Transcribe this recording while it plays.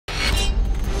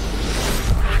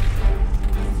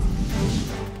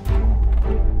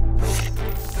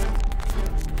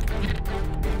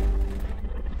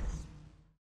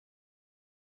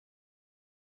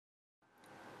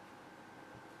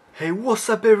Hey, what's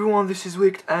up everyone, this is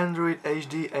Wicked Android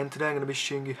HD and today I'm going to be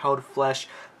showing you how to flash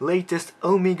latest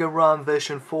Omega RAM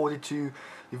version 42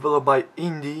 developed by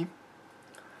Indy.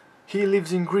 He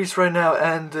lives in Greece right now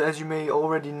and as you may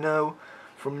already know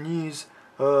from news,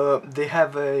 they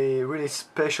have a really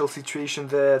special situation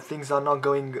there. Things are not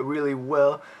going really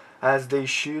well as they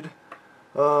should.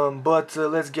 But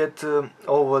let's get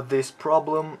over this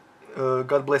problem.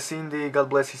 God bless Indy, God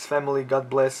bless his family,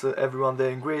 God bless everyone there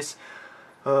in Greece.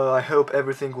 I hope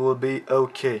everything will be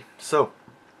okay. So,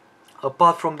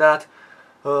 apart from that,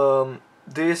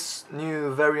 this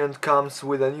new variant comes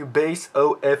with a new base,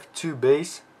 OF2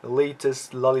 base, the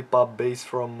latest lollipop base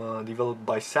from developed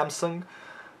by Samsung,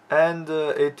 and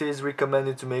it is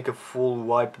recommended to make a full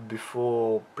wipe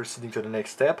before proceeding to the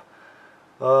next step.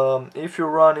 If you're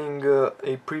running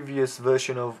a previous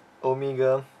version of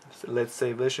Omega, let's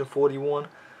say version 41,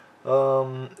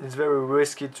 it's very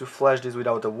risky to flash this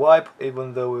without a wipe,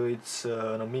 even though it's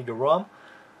an Omega ROM.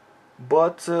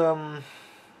 But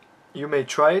you may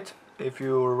try it if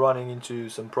you're running into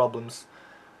some problems.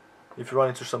 If you run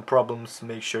into some problems,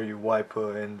 make sure you wipe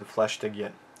and flash it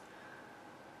again.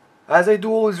 As I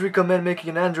do always recommend making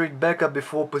an Android backup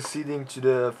before proceeding to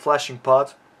the flashing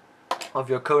part of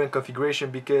your current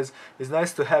configuration, because it's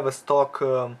nice to have a stock.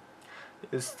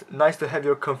 It's nice to have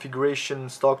your configuration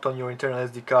stocked on your internal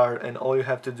SD card, and all you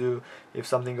have to do if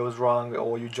something goes wrong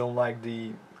or you don't like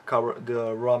the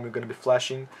ROM you're going to be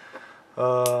flashing,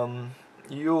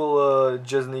 you'll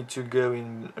just need to go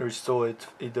and restore it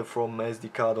either from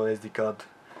SD card or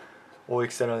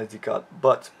external SD card.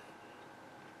 But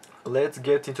let's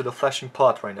get into the flashing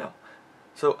part right now.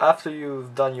 So after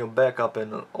you've done your backup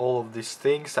and all of these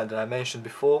things that I mentioned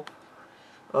before,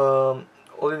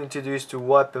 all you need to do is to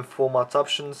wipe and format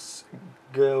options,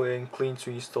 go and clean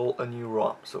to install a new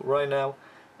ROM. So right now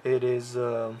it is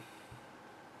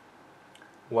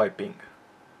wiping.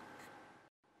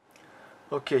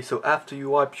 Okay, so after you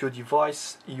wipe your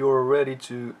device, you're ready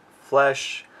to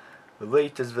flash the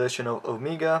latest version of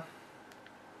Omega,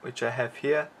 which I have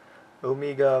here,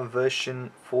 Omega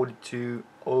version 42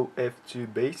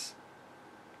 OF2 base.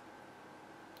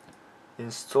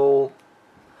 Install,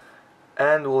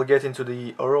 and we'll get into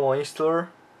the ROM installer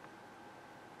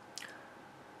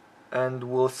and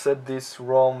we'll set this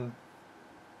ROM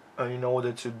in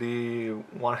order to be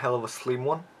one hell of a slim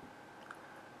one,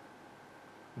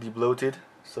 debloated.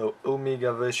 So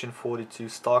Omega version 42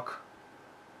 stock,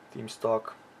 theme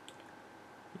stock,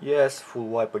 yes, full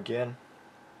wipe again.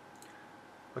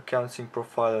 Accounting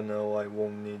profiler, no, I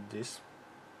won't need this.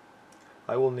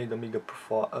 I will need Omega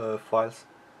files.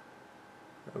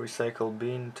 Recycle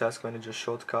bin, task manager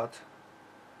shortcut,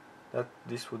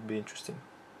 this would be interesting.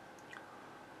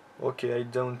 Okay, I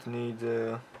don't need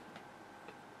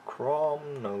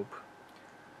Chrome, nope.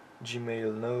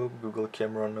 Gmail, nope. Google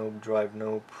Camera, nope. Drive,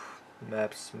 nope.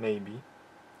 Maps, maybe.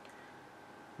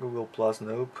 Google Plus,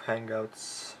 nope.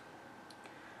 Hangouts,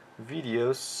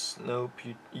 videos, nope.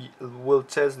 We'll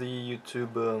test the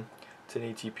YouTube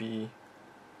 1080p,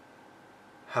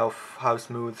 how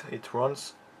smooth it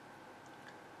runs.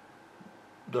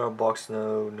 Dropbox,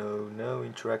 no.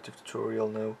 Interactive tutorial,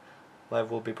 no.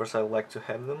 Live wallpapers, I would like to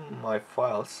have them. My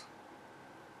files,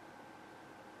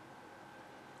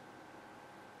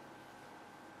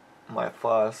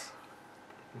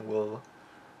 we'll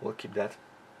keep that.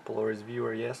 Polaris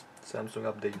viewer, yes. Samsung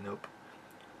update, nope.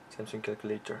 Samsung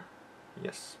calculator,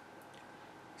 yes.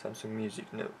 Samsung music,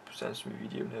 nope. Samsung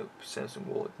video, nope. Samsung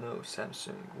wallet, no.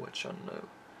 Samsung watch on, no.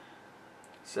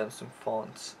 Samsung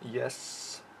fonts,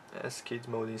 yes. S-Kids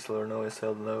mode installer, no.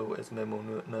 SL, no.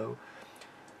 S-Memo, no.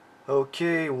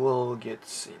 Okay, we'll get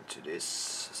into this.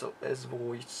 So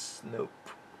S-Voice, nope.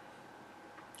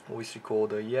 Voice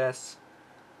recorder, yes.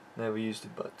 Never used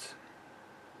it, but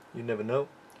you never know.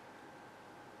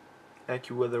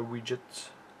 AccuWeather widget,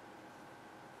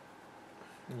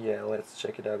 yeah, let's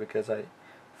check it out because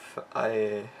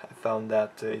I found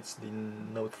that it's the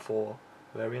Note 4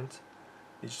 variant.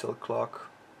 Digital clock,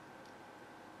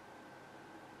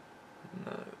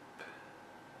 nope.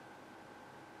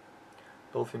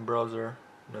 Dolphin browser,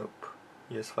 nope.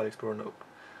 Yes, File Explorer, nope.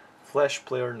 Flash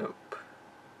player, nope.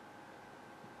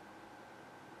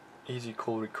 Easy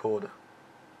call recorder,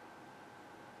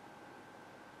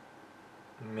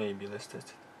 maybe, let's test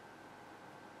it.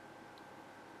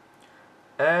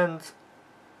 And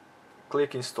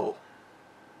click install.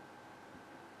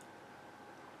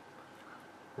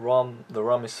 The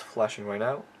ROM is flashing right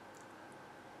now.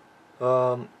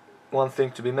 One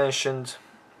thing to be mentioned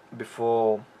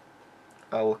before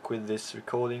I will quit this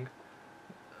recording,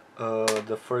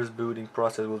 the first booting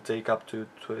process will take up to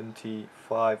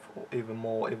 25 or even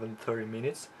more, even 30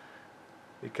 minutes.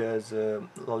 because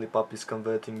Lollipop is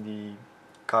converting the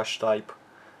cache type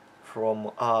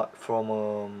from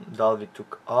Dalvik to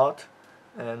art,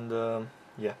 and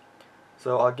yeah.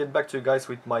 So I'll get back to you guys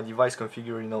with my device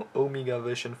configuring on Omega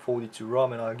version 42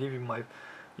 ROM, and I'll give you my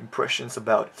impressions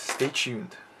about it. Stay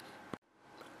tuned.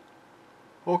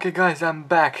 Okay guys, I'm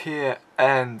back here,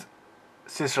 and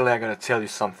sincerely I gotta tell you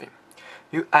something.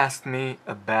 You asked me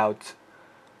about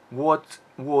what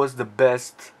was the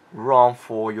best ROM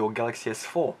for your Galaxy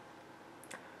S4,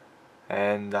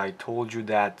 and I told you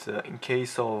that in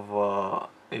case of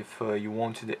if you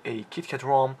wanted a KitKat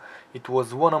ROM, it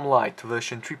was One Lite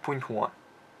version 3.1.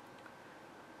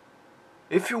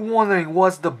 If you're wondering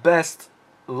what's the best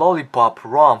Lollipop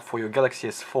ROM for your Galaxy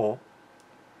S4,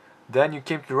 then you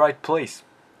came to the right place.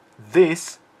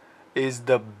 This is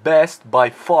the best, by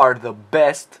far the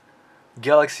best,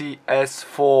 Galaxy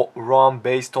S4 ROM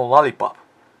based on Lollipop.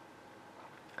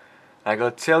 I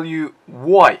gotta tell you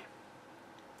why.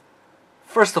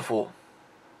 First of all,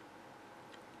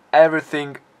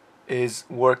 everything is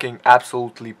working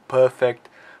absolutely perfect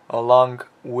along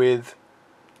with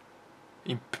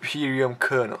Imperium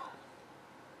kernel.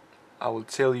 I will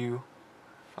show you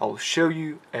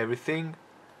everything,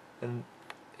 and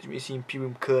as you see,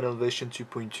 Imperium kernel version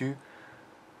 2.2,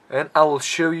 and I will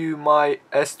show you my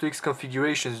S2X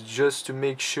configurations just to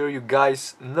make sure you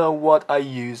guys know what I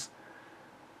use.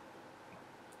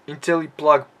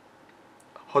 IntelliPlug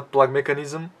hot plug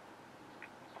mechanism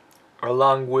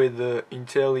along with the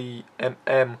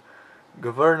IntelliMM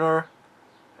governor,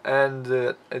 and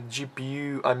a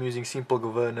GPU I'm using simple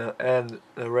governor, and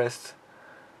the rest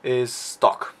is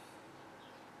stock.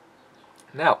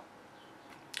 Now,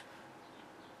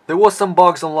 there was some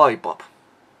bugs on Lollipop.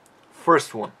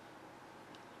 First one,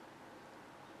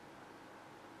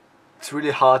 it's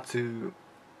really hard to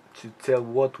tell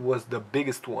what was the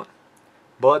biggest one,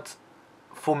 but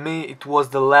for me it was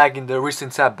the lag in the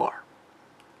recent tab bar.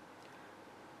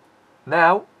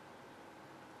 Now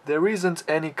there isn't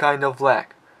any kind of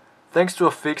lag, thanks to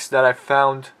a fix that I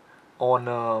found on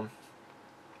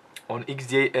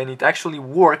XDA, and it actually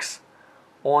works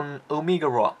on Omega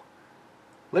ROM.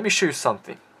 Let me show you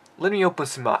something. Let me open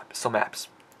some apps.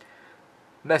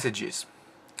 Messages,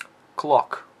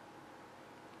 clock,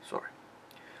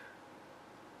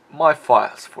 my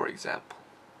files, for example,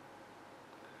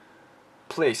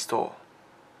 Play Store,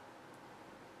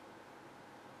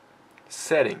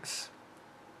 settings,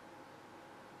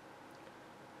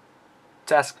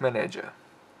 task manager.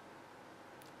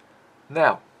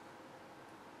 Now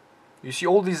you see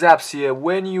all these apps here.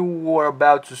 When you were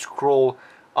about to scroll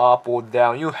up or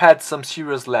down, you had some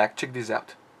serious lag. Check this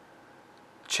out.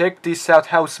 Check this out,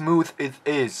 how smooth it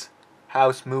is.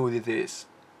 How smooth it is.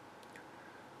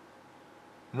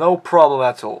 No problem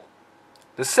at all.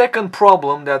 The second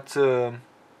problem that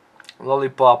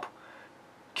Lollipop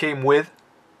came with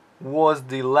was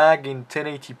the lag in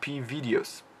 1080p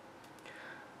videos.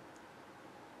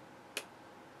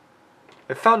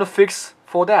 I found a fix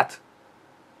for that.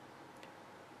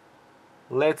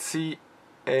 Let's see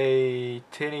a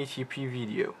 1080p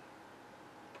video.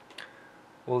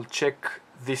 We'll check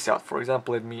this out. For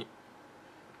example, let me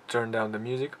turn down the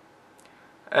music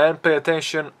and pay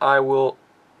attention. I will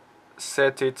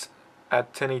set it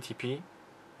at 1080p.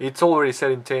 It's already set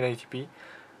in 1080p,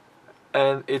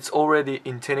 and it's already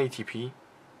in 1080p,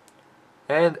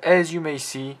 and as you may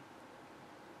see,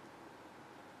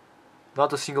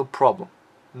 not a single problem,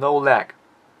 no lag.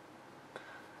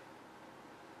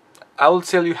 I will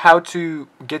tell you how to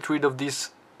get rid of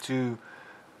this two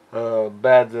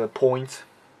bad points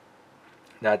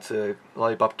that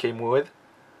Lollipop came with.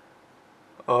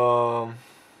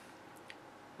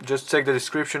 Just check the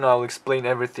description, I'll explain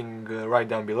everything right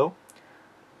down below.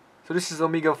 So this is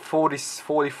Omega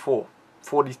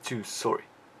 42, sorry,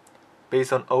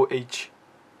 based on OF2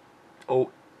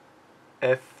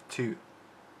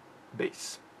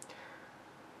 base.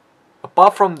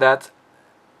 Apart from that,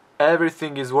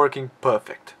 everything is working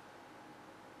perfect.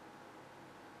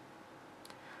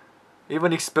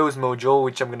 Even expose module,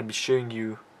 which I'm going to be showing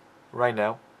you right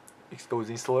now, expose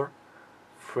installer,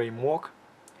 framework,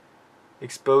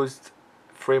 exposed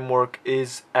framework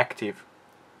is active,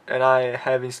 and I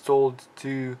have installed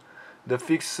to the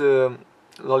fix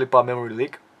Lollipop memory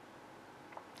leak,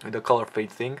 the color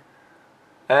fade thing,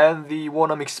 and the one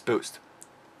I'm exposed.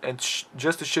 And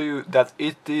just to show you that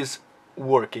it is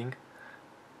working,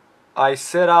 I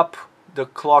set up the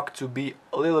clock to be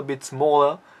a little bit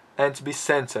smaller and to be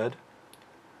centered,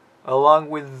 along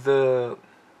with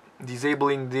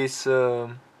disabling this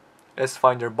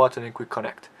S-Finder button in Quick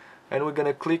Connect. And we're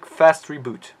gonna click Fast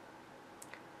Reboot.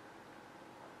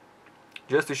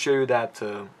 just to show you that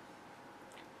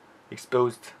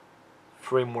exposed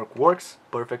framework works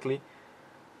perfectly.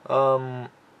 Now,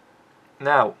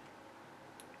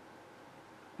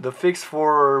 the fix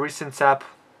for recent app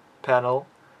panel,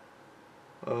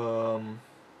 how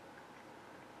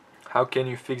can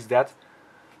you fix that?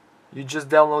 You just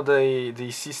download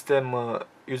the system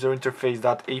user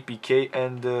interface.apk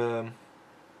and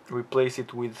replace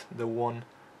it with the one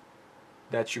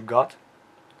that you got,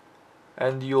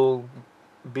 and you'll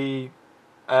be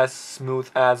as smooth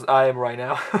as I am right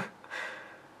now.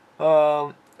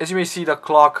 As you may see, the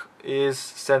clock is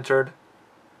centered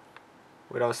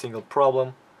without a single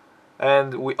problem,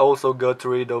 and we also got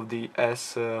rid of the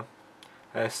S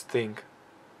thing.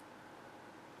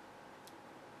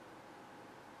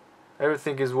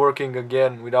 Everything is working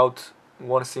again without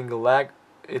one single lag.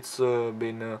 It's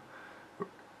been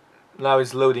now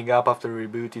it's loading up after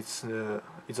reboot.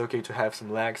 It's okay to have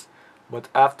some lags, but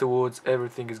afterwards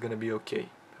everything is gonna be okay.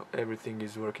 Everything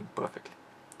is working perfectly.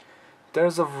 In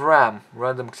terms of RAM,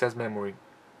 random access memory,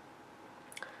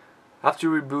 after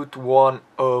you reboot one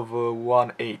of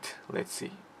 1.8, let's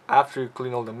see, after you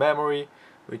clean all the memory,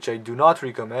 which I do not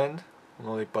recommend on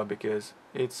Lollipop because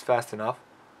it's fast enough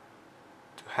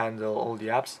to handle all the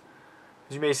apps,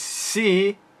 as you may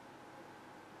see,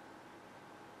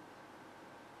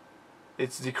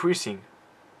 it's decreasing.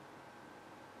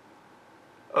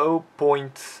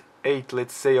 0.8,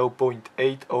 let's say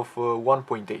 0.8 of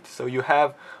 1.8, so you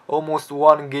have almost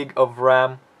 1 gig of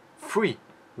RAM free,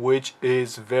 which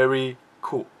is very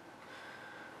cool.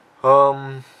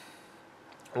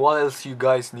 What else you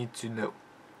guys need to know?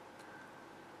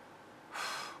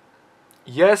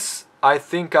 Yes, I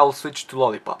think I'll switch to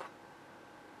Lollipop.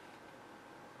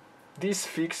 These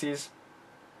fixes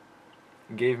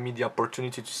gave me the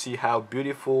opportunity to see how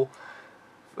beautiful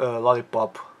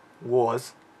Lollipop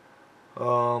was.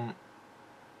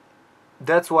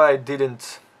 That's why I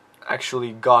didn't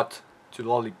actually got to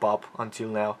Lollipop until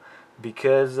now,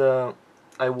 because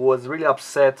I was really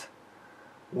upset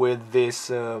with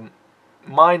this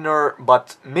minor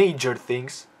but major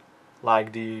things,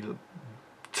 like the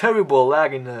terrible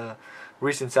lag in the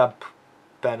recent app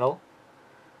panel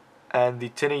and the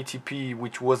 1080p,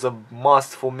 which was a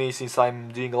must for me since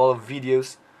I'm doing a lot of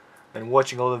videos and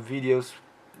watching a lot of videos.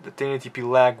 The 1080p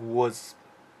lag was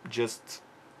just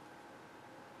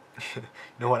you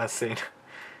know what I'm saying.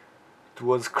 It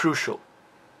was crucial.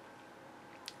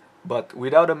 But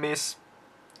without a miss,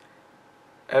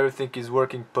 everything is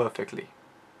working perfectly.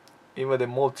 Even the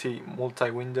multi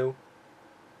window.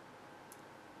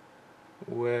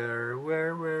 Where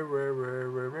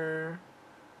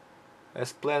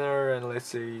as planner, and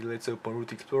let's open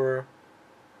Root Explorer.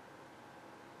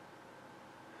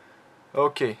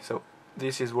 Okay, so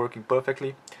this is working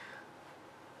perfectly.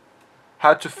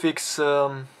 How to fix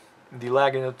the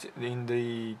lag in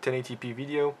the 1080p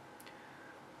video?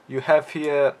 You have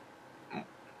here,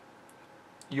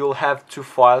 you'll have two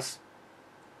files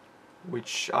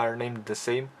which are named the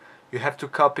same. You have to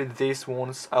copy these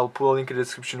ones. I'll put a link in the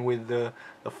description with the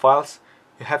files.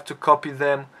 You have to copy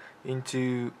them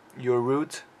into your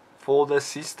root folder,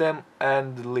 system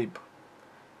and lib.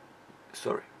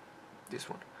 Sorry, this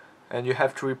one. And you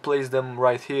have to replace them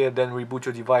right here, then reboot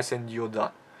your device and you're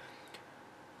done.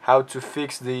 How to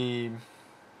fix the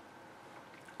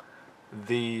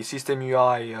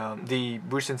SystemUI, the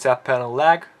recent app panel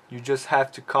lag? You just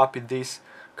have to copy this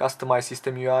customized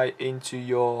SystemUI into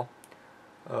your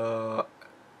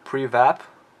priv-app.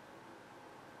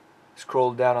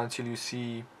 Scroll down until you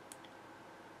see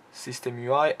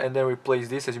SystemUI and then replace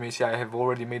this. As you may see, I have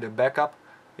already made a backup.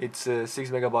 It's 6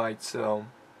 megabytes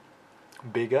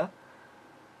bigger,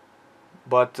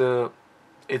 but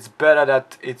it's better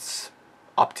that it's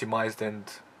optimized and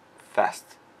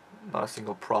fast. Not a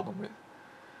single problem with.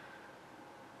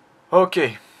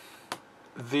 Okay,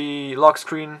 the lock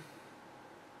screen,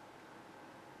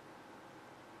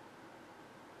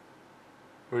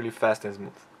 really fast and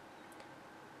smooth.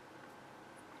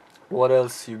 What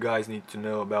else you guys need to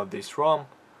know about this ROM?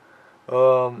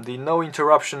 The no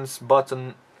interruptions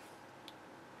button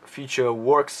feature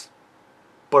works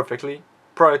perfectly.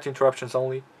 Prior to interruptions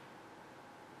only.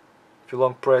 If you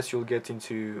long press, you'll get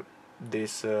into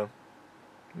this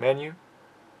menu.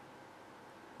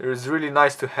 It is really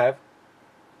nice to have.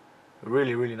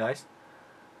 Really nice.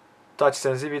 Touch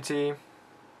sensitivity,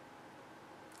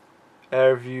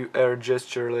 air view, air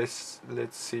gesture. Let's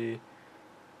see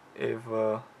if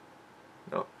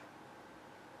no,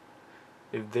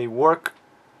 if they work.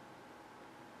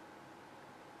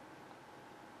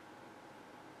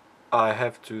 I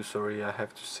have to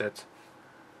set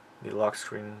the lock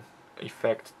screen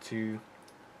effect to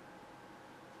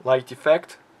light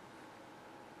effect.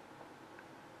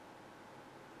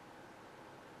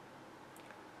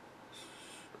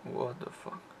 What the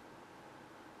fuck?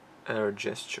 Air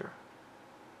gesture.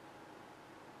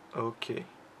 Okay.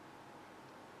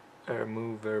 Air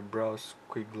move, air browse,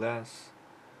 quick glance,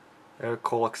 air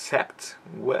call accept.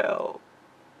 Well,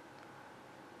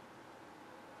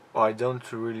 I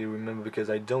don't really remember because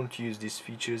I don't use these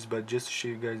features, but just to show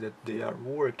you guys that they are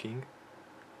working.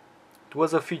 It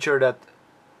was a feature that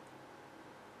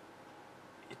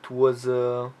it was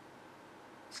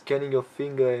scanning your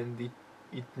finger and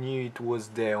it knew it was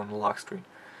there on the lock screen.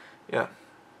 Yeah,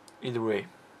 either way.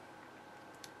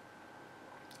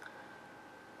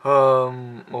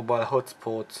 Mobile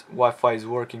hotspot, Wi-Fi is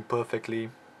working perfectly.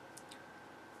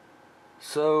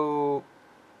 So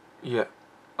yeah,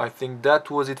 I think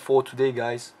that was it for today,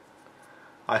 guys.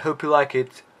 I hope you like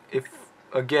it. If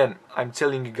again, I'm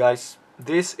telling you guys,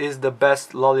 this is the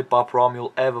best lollipop ROM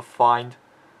you'll ever find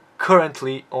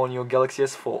currently on your Galaxy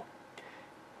S4.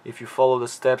 If you follow the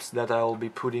steps that I will be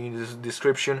putting in the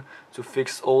description to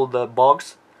fix all the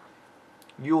bugs,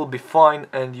 you will be fine,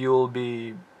 and you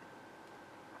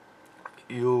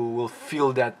will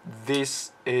feel that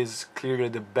this is clearly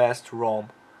the best ROM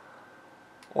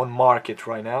on market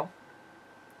right now.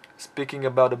 Speaking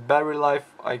about the battery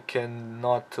life, I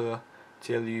cannot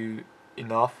tell you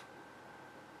enough.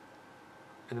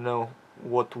 I don't know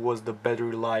what was the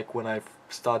battery like when I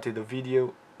started the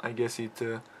video. I guess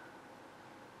it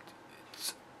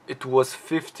was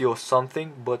 50 or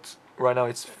something, but right now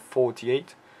it's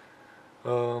 48.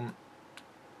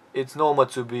 It's normal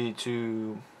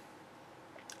to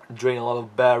drain a lot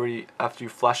of battery after you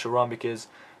flash around because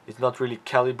it's not really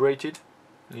calibrated.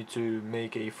 You need to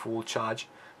make a full charge,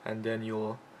 and then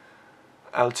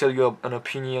I'll tell you an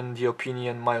opinion, the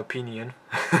opinion, my opinion,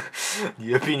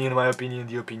 the opinion, my opinion,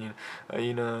 the opinion,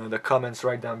 in the comments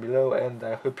right down below. And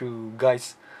I hope you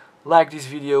guys like this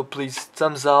video. Please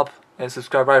thumbs up and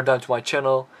subscribe right down to my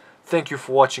channel. Thank you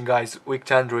for watching, guys.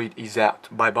 Wicked Android is out.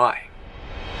 Bye bye.